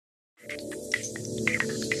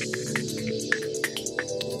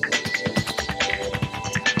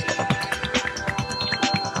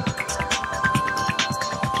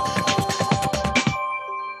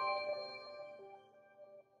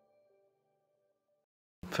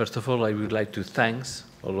First of all, I would like to thank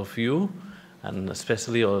all of you, and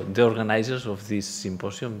especially the organizers of this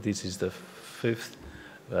symposium. This is the fifth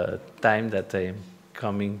time that I am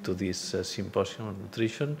coming to this symposium on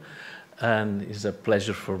nutrition, and it's a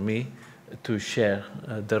pleasure for me to share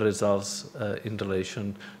the results in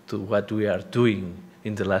relation to what we are doing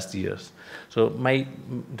in the last years. So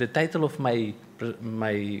the title of my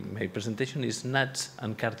presentation is Nuts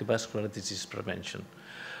and Cardiovascular Disease Prevention.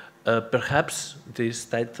 Perhaps this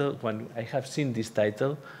title, when I have seen this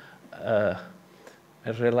title, I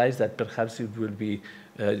realized that perhaps it will be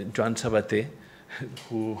Jordi Salas-Salvado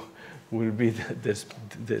who will be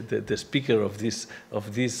the speaker of this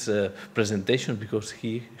presentation, because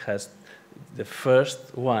he has the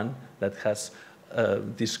first one that has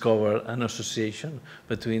discovered an association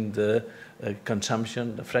between the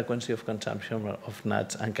consumption, the frequency of consumption of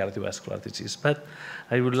nuts and cardiovascular disease. But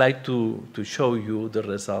I would like to show you the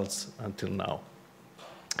results until now.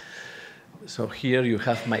 So here you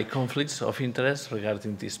have my conflicts of interest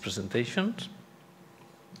regarding these presentations.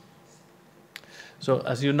 So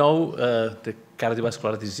as you know, the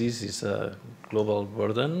cardiovascular disease is a global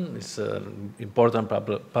burden. It's an important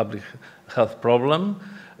public health problem.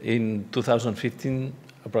 In 2015,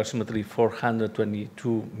 approximately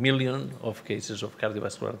 422 million of cases of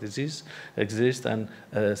cardiovascular disease exist, and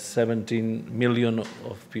 17 million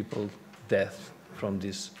of people death from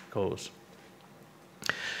this cause.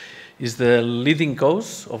 It's the leading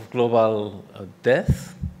cause of global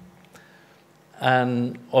death,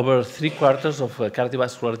 and over 3/4 of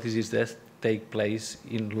cardiovascular disease deaths take place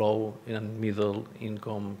in low and middle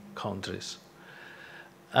income countries.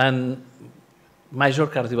 And major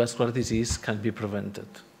cardiovascular disease can be prevented.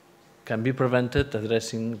 Can be prevented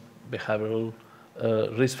addressing behavioral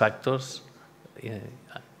risk factors,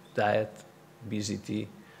 diet, obesity,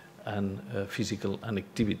 and physical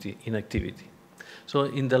inactivity. So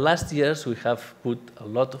in the last years, we have put a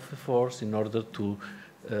lot of efforts in order to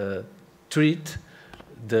treat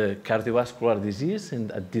the cardiovascular disease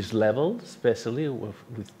at this level, especially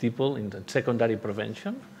with people in the secondary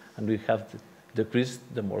prevention, and we have decreased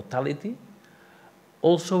the mortality.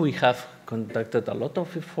 Also, we have conducted a lot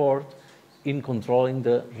of effort in controlling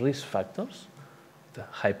the risk factors, the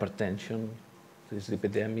hypertension,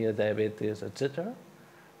 dyslipidemia, diabetes, etc.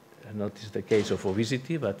 Not is the case of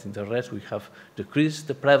obesity, but in the rest, we have decreased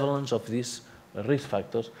the prevalence of these risk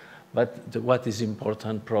factors. But what is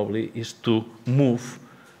important probably is to move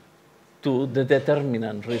to the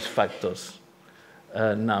determinant risk factors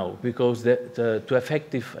now, because to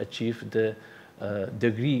effectively achieve the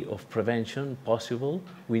degree of prevention possible,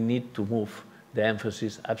 we need to move the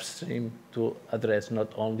emphasis upstream to address not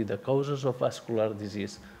only the causes of vascular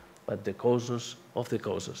disease, but the causes of the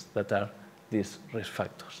causes that are these risk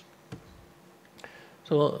factors.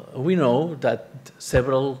 So we know that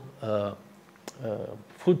several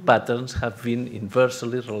food patterns have been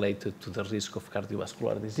inversely related to the risk of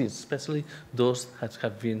cardiovascular disease, especially those that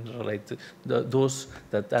have been related, those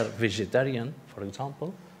that are vegetarian, for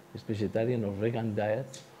example, is vegetarian or vegan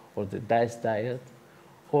diet, or the DICE diet,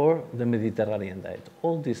 or the Mediterranean diet.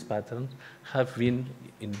 All these patterns have been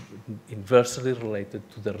inversely related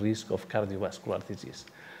to the risk of cardiovascular disease.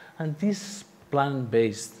 And these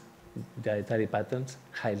plant-based dietary patterns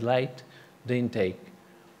highlight the intake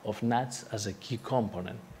of nuts as a key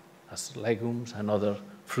component, as legumes and other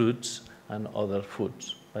fruits and other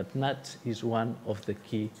foods. But nuts is one of the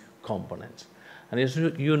key components. And as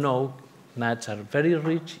you know, nuts are very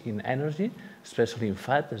rich in energy, especially in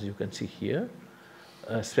fat, as you can see here,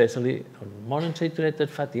 especially on monounsaturated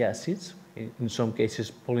fatty acids, in some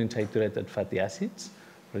cases polyunsaturated fatty acids,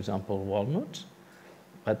 for example, walnuts,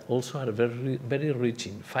 but also are very, very rich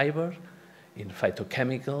in fiber, in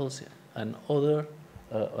phytochemicals, and other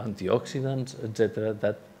antioxidants, etc.,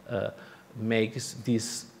 that makes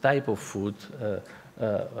this type of food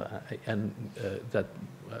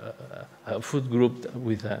a food group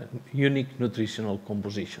with a unique nutritional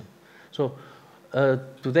composition. So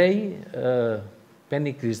today,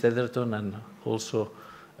 Penny, Chris Dederton, and also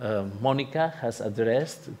Monica has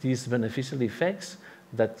addressed these beneficial effects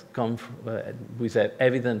that come with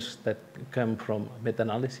evidence that come from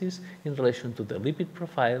meta-analysis in relation to the lipid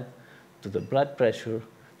profile, to the blood pressure,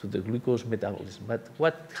 to the glucose metabolism. But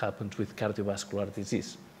what happens with cardiovascular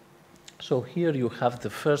disease? So here you have the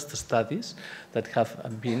first studies that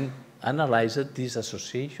have been analyzed this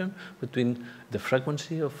association between the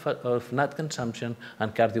frequency of nut consumption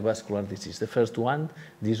and cardiovascular disease. The first one,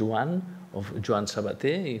 this one of Jordi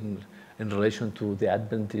Salas-Salvado in relation to the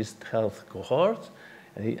Adventist health cohort.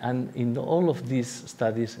 And in all of these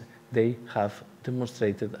studies, they have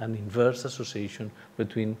demonstrated an inverse association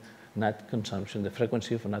between nut consumption, the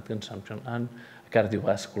frequency of nut consumption, and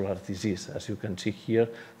cardiovascular disease. As you can see here,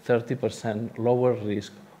 30% lower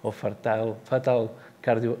risk of fatal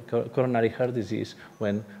coronary heart disease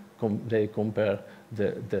when they compare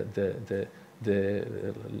the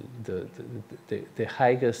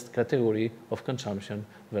highest category of consumption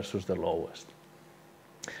versus the lowest.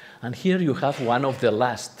 And here you have one of the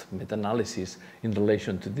last meta-analyses in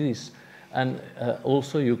relation to this. And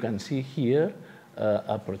also you can see here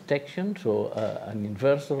a protection, so an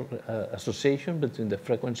inverse association between the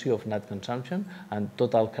frequency of nut consumption and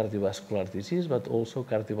total cardiovascular disease, but also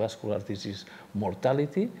cardiovascular disease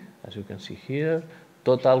mortality, as you can see here,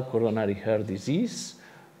 total coronary heart disease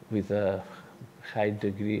with a high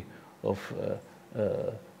degree of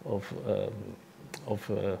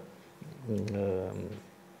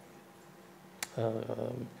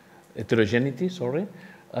heterogeneity,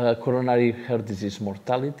 coronary heart disease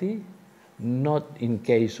mortality, not in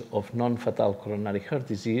case of non-fatal coronary heart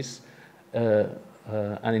disease,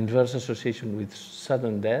 an inverse association with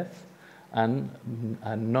sudden death, and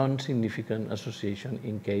a non-significant association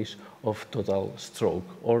in case of total stroke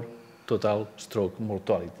or total stroke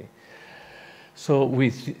mortality. So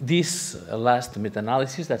with this last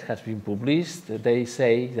meta-analysis that has been published, they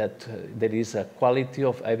say that there is a quality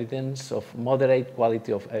of evidence, of moderate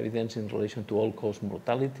quality of evidence in relation to all-cause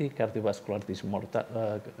mortality, cardiovascular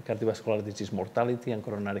disease mortality, and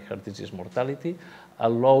coronary heart disease mortality, a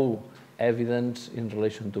low evidence in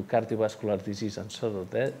relation to cardiovascular disease and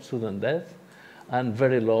sudden death, and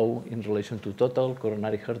very low in relation to total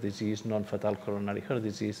coronary heart disease, non-fatal coronary heart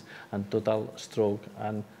disease, and total stroke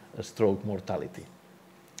and stroke mortality.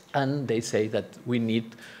 And they say that we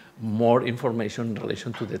need more information in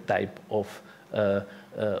relation to the type of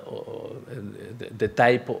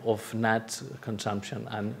nut consumption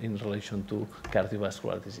and in relation to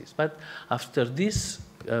cardiovascular disease. But after this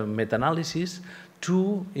meta-analysis,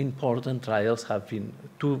 two important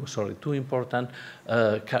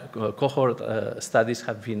cohort studies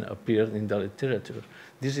have been appeared in the literature.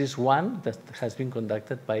 This is one that has been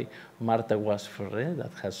conducted by Marta Guas-Ferrer,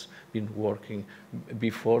 that has been working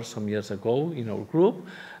before some years ago in our group,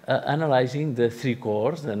 analyzing the three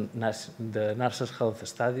cohorts, the nurses' health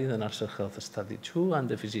study, the nurses' health study 2, and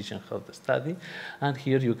the physician health study. And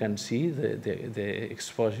here you can see the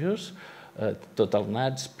exposures, total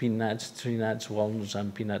nuts, peanuts, tree nuts, walnuts,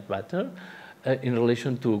 and peanut butter, in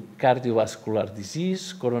relation to cardiovascular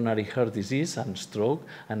disease, coronary heart disease, and stroke.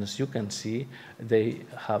 And as you can see, they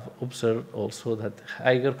have observed also that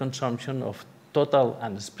higher consumption of total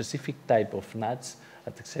and specific type of nuts,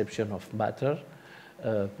 at exception of butter,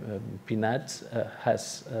 peanuts,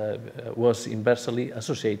 was inversely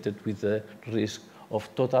associated with the risk of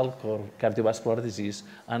total cardiovascular disease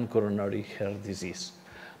and coronary heart disease.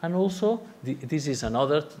 And also, this is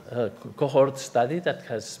another cohort study that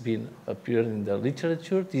has been appeared in the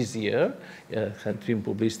literature this year, has been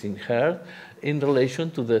published in Heart, in relation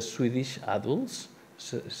to the Swedish adults,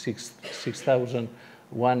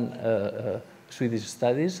 6,001 Swedish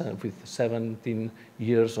studies with 17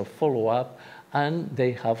 years of follow-up, and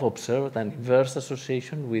they have observed an inverse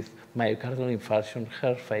association with myocardial infarction,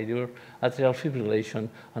 heart failure, atrial fibrillation,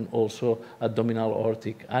 and also abdominal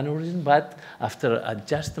aortic aneurysm. But after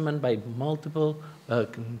adjustment by multiple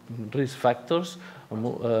risk factors,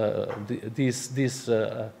 this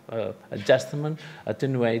adjustment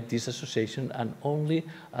attenuate this association, and only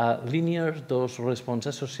a linear dose-response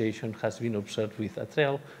association has been observed with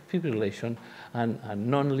atrial fibrillation, and a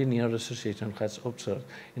non-linear association has observed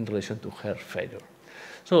in relation to heart failure.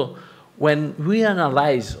 So when we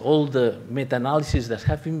analyze all the meta-analyses that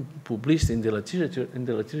have been published in the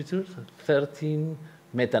literature, 13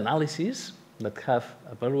 meta-analyses that have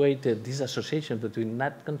evaluated this association between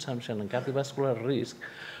nut consumption and cardiovascular risk,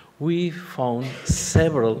 we found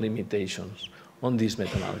several limitations on these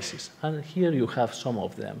meta-analyses. And here you have some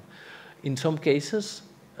of them. In some cases,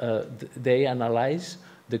 they analyze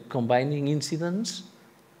the combining incidence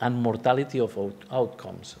and mortality of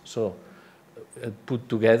outcomes. So put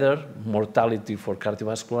together mortality for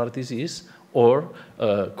cardiovascular disease or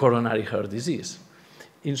coronary heart disease.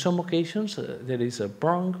 In some occasions, there is a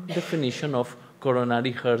wrong definition of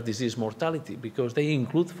coronary heart disease mortality, because they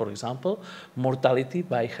include, for example, mortality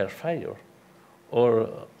by heart failure or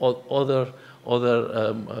other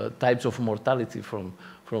types of mortality from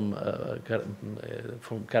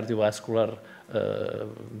cardiovascular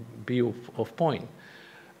viewpoint.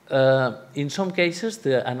 In some cases,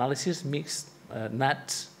 the analysis mixed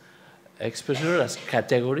nuts exposure as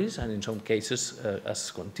categories, and in some cases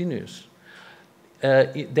as continuous.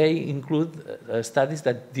 they include studies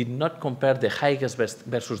that did not compare the highest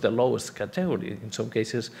versus the lowest category. In some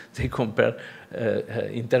cases, they compare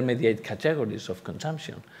intermediate categories of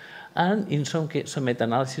consumption. And in some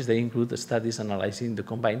meta-analysis, they include the studies analyzing the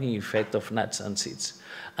combining effect of nuts and seeds.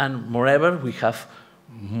 And moreover, we have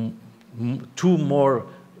two more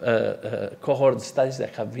cohort studies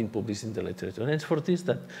that have been published in the literature. And it's for this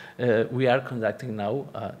that we are conducting now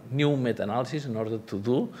new meta-analysis in order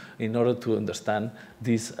to understand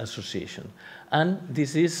this association. And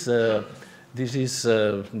this is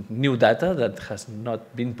new data that has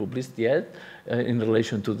not been published yet in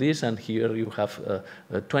relation to this, and here you have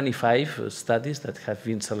 25 studies that have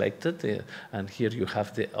been selected, and here you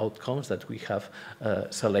have the outcomes that we have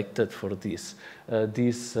selected for this.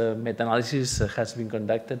 This meta-analysis has been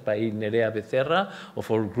conducted by Nerea Becerra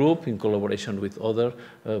of our group in collaboration with other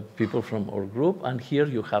people from our group, and here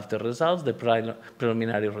you have the results, the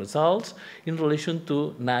preliminary results in relation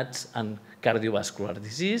to nuts and cardiovascular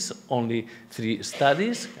disease, only 3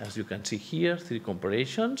 studies, as you can see here, 3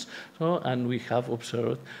 comparisons. So, and we have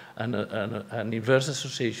observed an inverse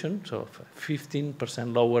association, so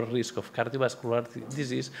 15% lower risk of cardiovascular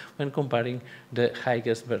disease when comparing the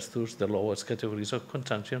highest versus the lowest categories of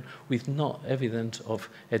consumption with no evidence of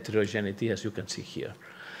heterogeneity, as you can see here.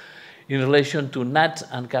 In relation to nuts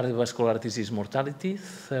and cardiovascular disease mortality,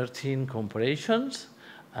 13 comparisons.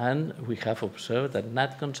 And we have observed that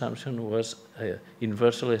nut consumption was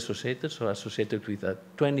inversely associated, so associated with a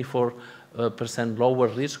 24% lower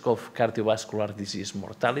risk of cardiovascular disease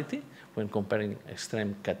mortality when comparing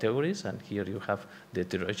extreme categories. And here you have the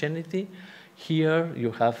heterogeneity. Here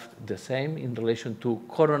you have the same in relation to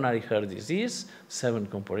coronary heart disease, 7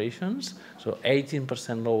 comparisons, so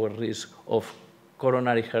 18% lower risk of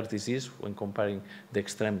coronary heart disease when comparing the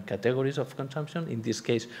extreme categories of consumption, in this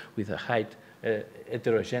case with a high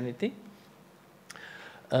heterogeneity.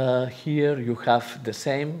 Here you have the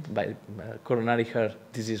same by coronary heart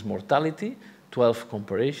disease mortality, 12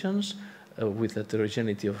 comparisons with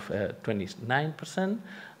heterogeneity of 29%.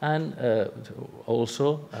 And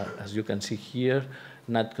also, as you can see here,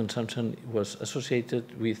 nut consumption was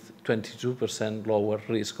associated with 22% lower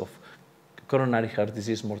risk of coronary heart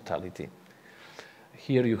disease mortality.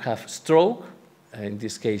 Here you have stroke, in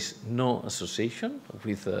this case, no association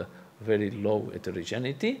with very low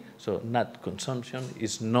heterogeneity, so nut consumption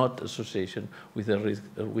is not association with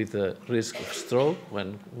the risk of stroke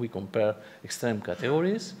when we compare extreme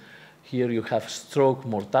categories. Here you have stroke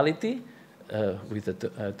mortality with a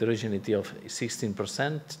heterogeneity of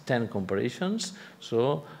 16%, 10 comparisons.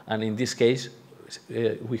 So, and in this case,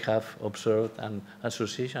 we have observed an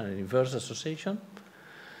association, an inverse association.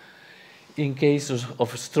 In cases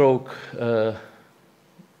of stroke,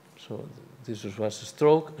 so this was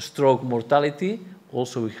stroke mortality.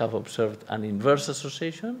 Also, we have observed an inverse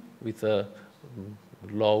association with a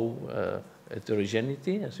low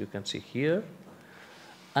heterogeneity, as you can see here.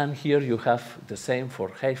 And here you have the same for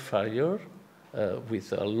heart failure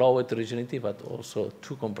with a low heterogeneity, but also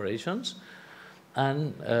 2 comparisons.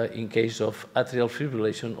 And in case of atrial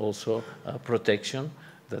fibrillation, also protection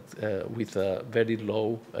that with a very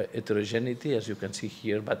low heterogeneity, as you can see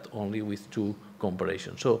here, but only with 2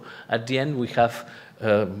 comparisons. So at the end, we have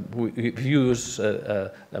we use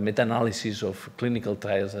a meta-analysis of clinical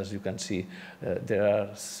trials. As you can see, there are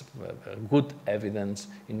good evidence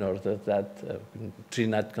in order that tree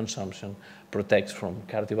nut consumption protects from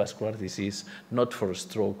cardiovascular disease, not for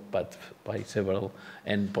stroke, but by several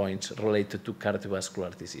endpoints related to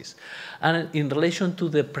cardiovascular disease. And in relation to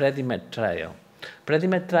the PREDIMED trial,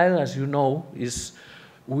 PREDIMED trial, as you know, is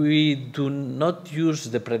we do not use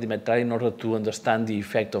the PREDIMED trial in order to understand the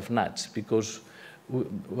effect of nuts, because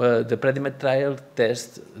the PREDIMED trial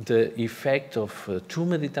tests the effect of 2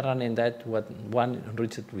 Mediterranean diets, one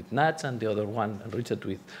enriched with nuts and the other one enriched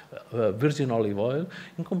with virgin olive oil,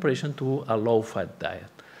 in comparison to a low-fat diet.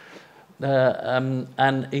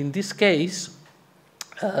 And in this case,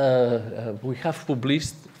 we have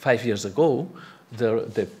published 5 years ago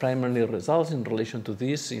the primary results in relation to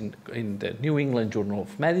this in the New England Journal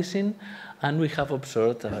of Medicine, and we have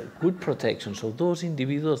observed good protection. So those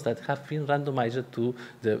individuals that have been randomized to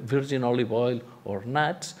the virgin olive oil or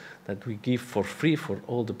nuts that we give for free for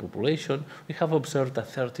all the population, we have observed a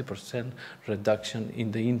 30% reduction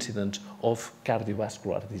in the incidence of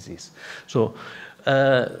cardiovascular disease. So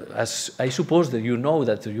as I suppose that you know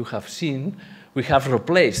that you have seen, we have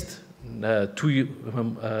replaced 2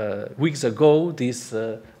 weeks ago these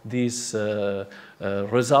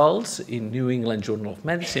results in New England Journal of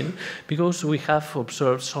Medicine, because we have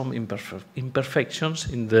observed some imperfections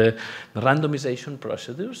in the randomization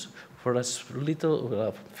procedures for a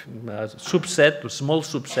subset, a small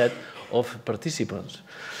subset of participants.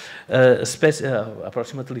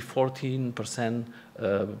 Approximately 14%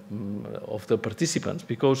 of the participants,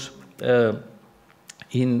 because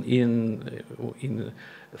in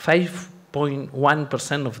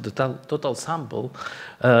 5.1% of the total sample,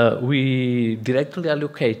 we directly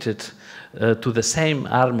allocated to the same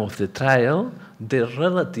arm of the trial the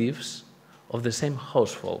relatives of the same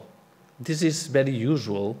household. This is very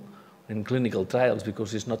usual in clinical trials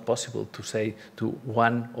because it's not possible to say to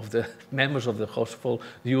one of the members of the household,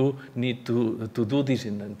 you need to do this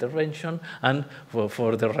in intervention, and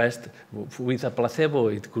for the rest, with a placebo,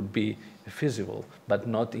 it could be feasible, but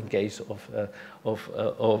not in case of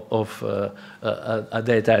a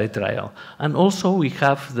dietary trial. And also we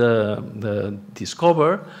have the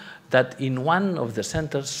discover that in one of the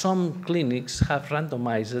centers, some clinics have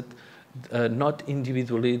randomized not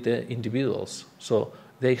individually the individuals. So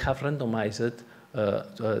they have randomized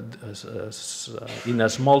in a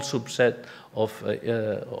small subset of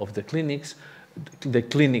the clinics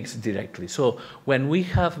directly. So when we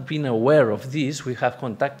have been aware of this, we have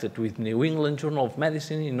contacted with New England Journal of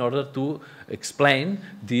Medicine in order to explain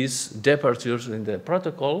these departures in the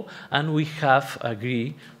protocol, and we have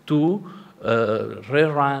agreed to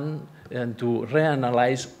rerun and to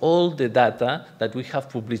reanalyze all the data that we have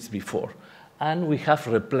published before. And we have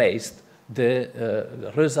replaced the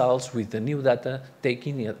results with the new data,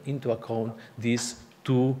 taking into account these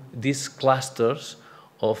clusters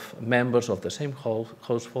of members of the same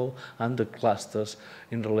household and the clusters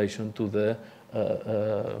in relation to the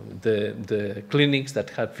clinics that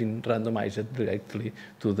have been randomized directly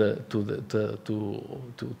to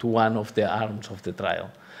one of the arms of the trial.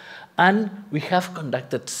 And we have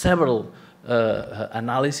conducted several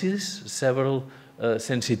analyses, several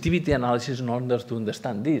sensitivity analysis in order to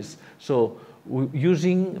understand this. So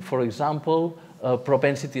using, for example,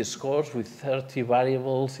 propensity scores with 30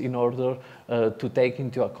 variables in order to take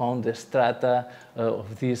into account the strata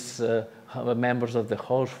of these members of the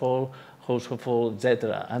household,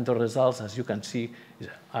 etc. And the results, as you can see,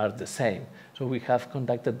 are the same. So we have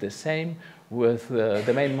conducted the same with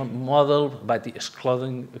the main model, but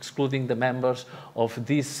excluding the members of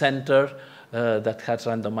this center that has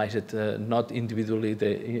randomized not individually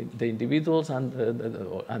the individuals and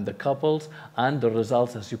the couples, and the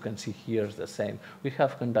results, as you can see here, is the same. We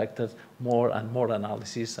have conducted more and more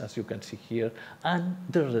analysis, as you can see here, and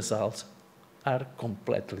the results are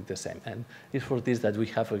completely the same. And it's for this that we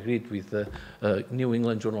have agreed with the New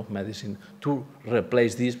England Journal of Medicine to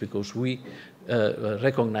replace this, because we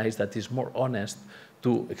recognize that it's more honest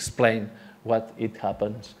to explain what it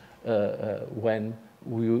happens when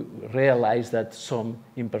we realize that some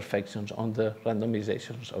imperfections on the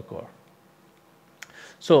randomizations occur.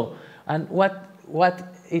 So, and what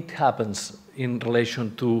it happens in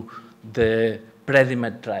relation to the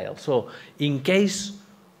Predimed trial? So, in case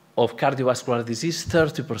of cardiovascular disease,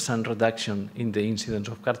 30% reduction in the incidence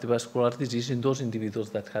of cardiovascular disease in those individuals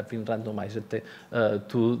that have been randomized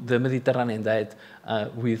to the Mediterranean diet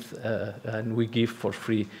and we give for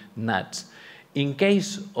free nuts. In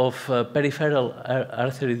case of peripheral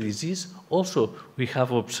artery disease, also we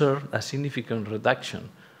have observed a significant reduction.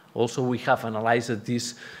 Also, we have analyzed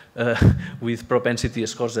this with propensity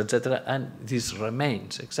scores, etc., and this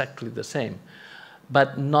remains exactly the same,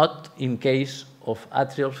 but not in case of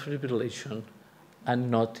atrial fibrillation and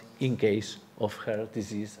not in case of heart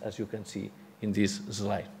disease, as you can see in this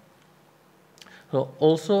slide. So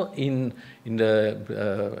also in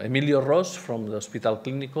the Emilio Ros from the Hospital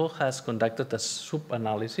Clínico has conducted a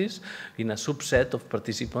sub-analysis in a subset of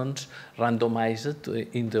participants randomized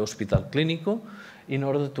in the Hospital Clínico in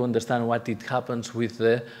order to understand what it happens with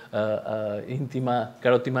the carotima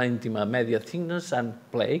intima media thickness and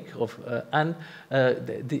plaque, and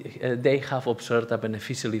they have observed a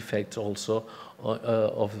beneficial effect also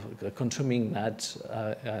of consuming nuts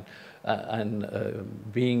and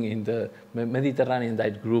being in the Mediterranean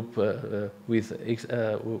diet group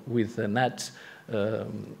with nuts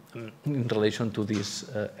in relation to this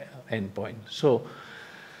endpoint. So,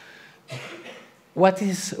 what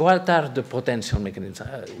are the potential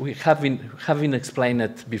mechanisms? We have been explained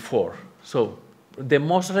it before. So, the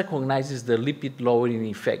most recognized is the lipid lowering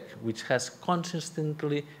effect, which has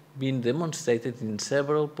consistently been demonstrated in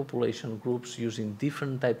several population groups using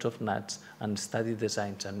different types of nuts and study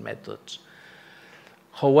designs and methods.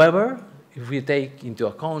 However, if we take into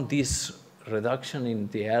account this reduction in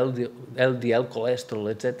the LDL cholesterol,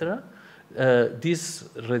 etc., this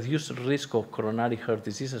reduced risk of coronary heart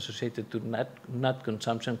disease associated to nut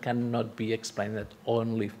consumption cannot be explained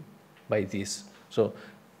only by this. So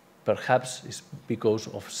perhaps it's because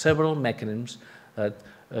of several mechanisms that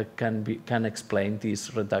can explain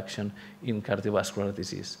this reduction in cardiovascular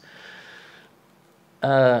disease.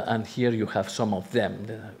 And here you have some of them.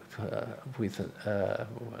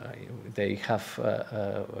 They have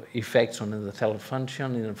effects on endothelial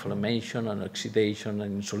function, inflammation, and oxidation,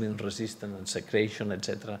 and insulin resistance, and secretion,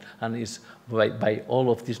 etc. And it's by all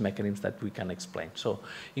of these mechanisms that we can explain. So,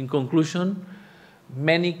 in conclusion,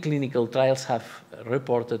 many clinical trials have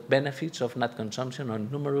reported benefits of nut consumption on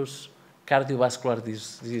numerous cardiovascular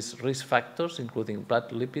disease risk factors, including blood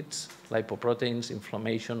lipids, lipoproteins,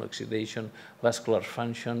 inflammation, oxidation, vascular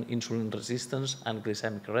function, insulin resistance, and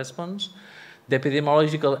glycemic response. The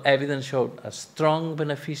epidemiological evidence showed a strong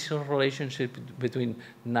beneficial relationship between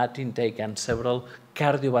nut intake and several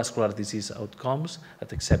cardiovascular disease outcomes, at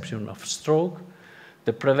the exception of stroke.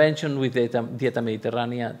 The prevention with Dieta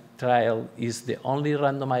Mediterranea trial is the only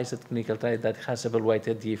randomized clinical trial that has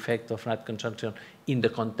evaluated the effect of nut consumption in the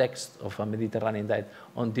context of a Mediterranean diet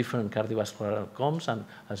on different cardiovascular outcomes, and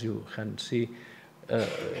as you can see,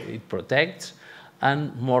 it protects.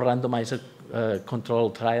 And more randomized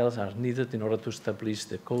controlled trials are needed in order to establish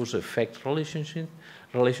the cause-effect relationship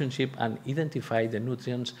and identify the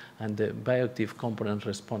nutrients and the bioactive components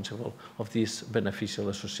responsible of these beneficial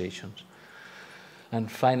associations. And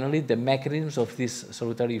finally, the mechanisms of these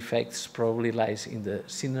salutary effects probably lies in the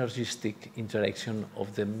synergistic interaction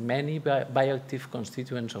of the many bioactive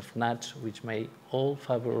constituents of nuts, which may all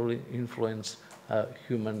favorably influence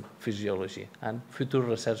human physiology. And future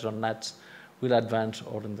research on nuts will advance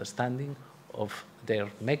our understanding of their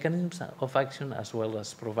mechanisms of action, as well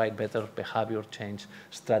as provide better behavior change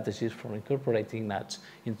strategies for incorporating nuts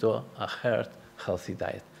into a healthy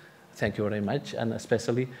diet. Thank you very much, and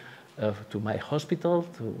especially to my hospital,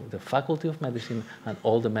 to the Faculty of Medicine, and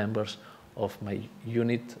all the members of my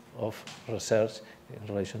unit of research in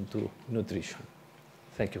relation to nutrition.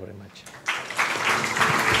 Thank you very much.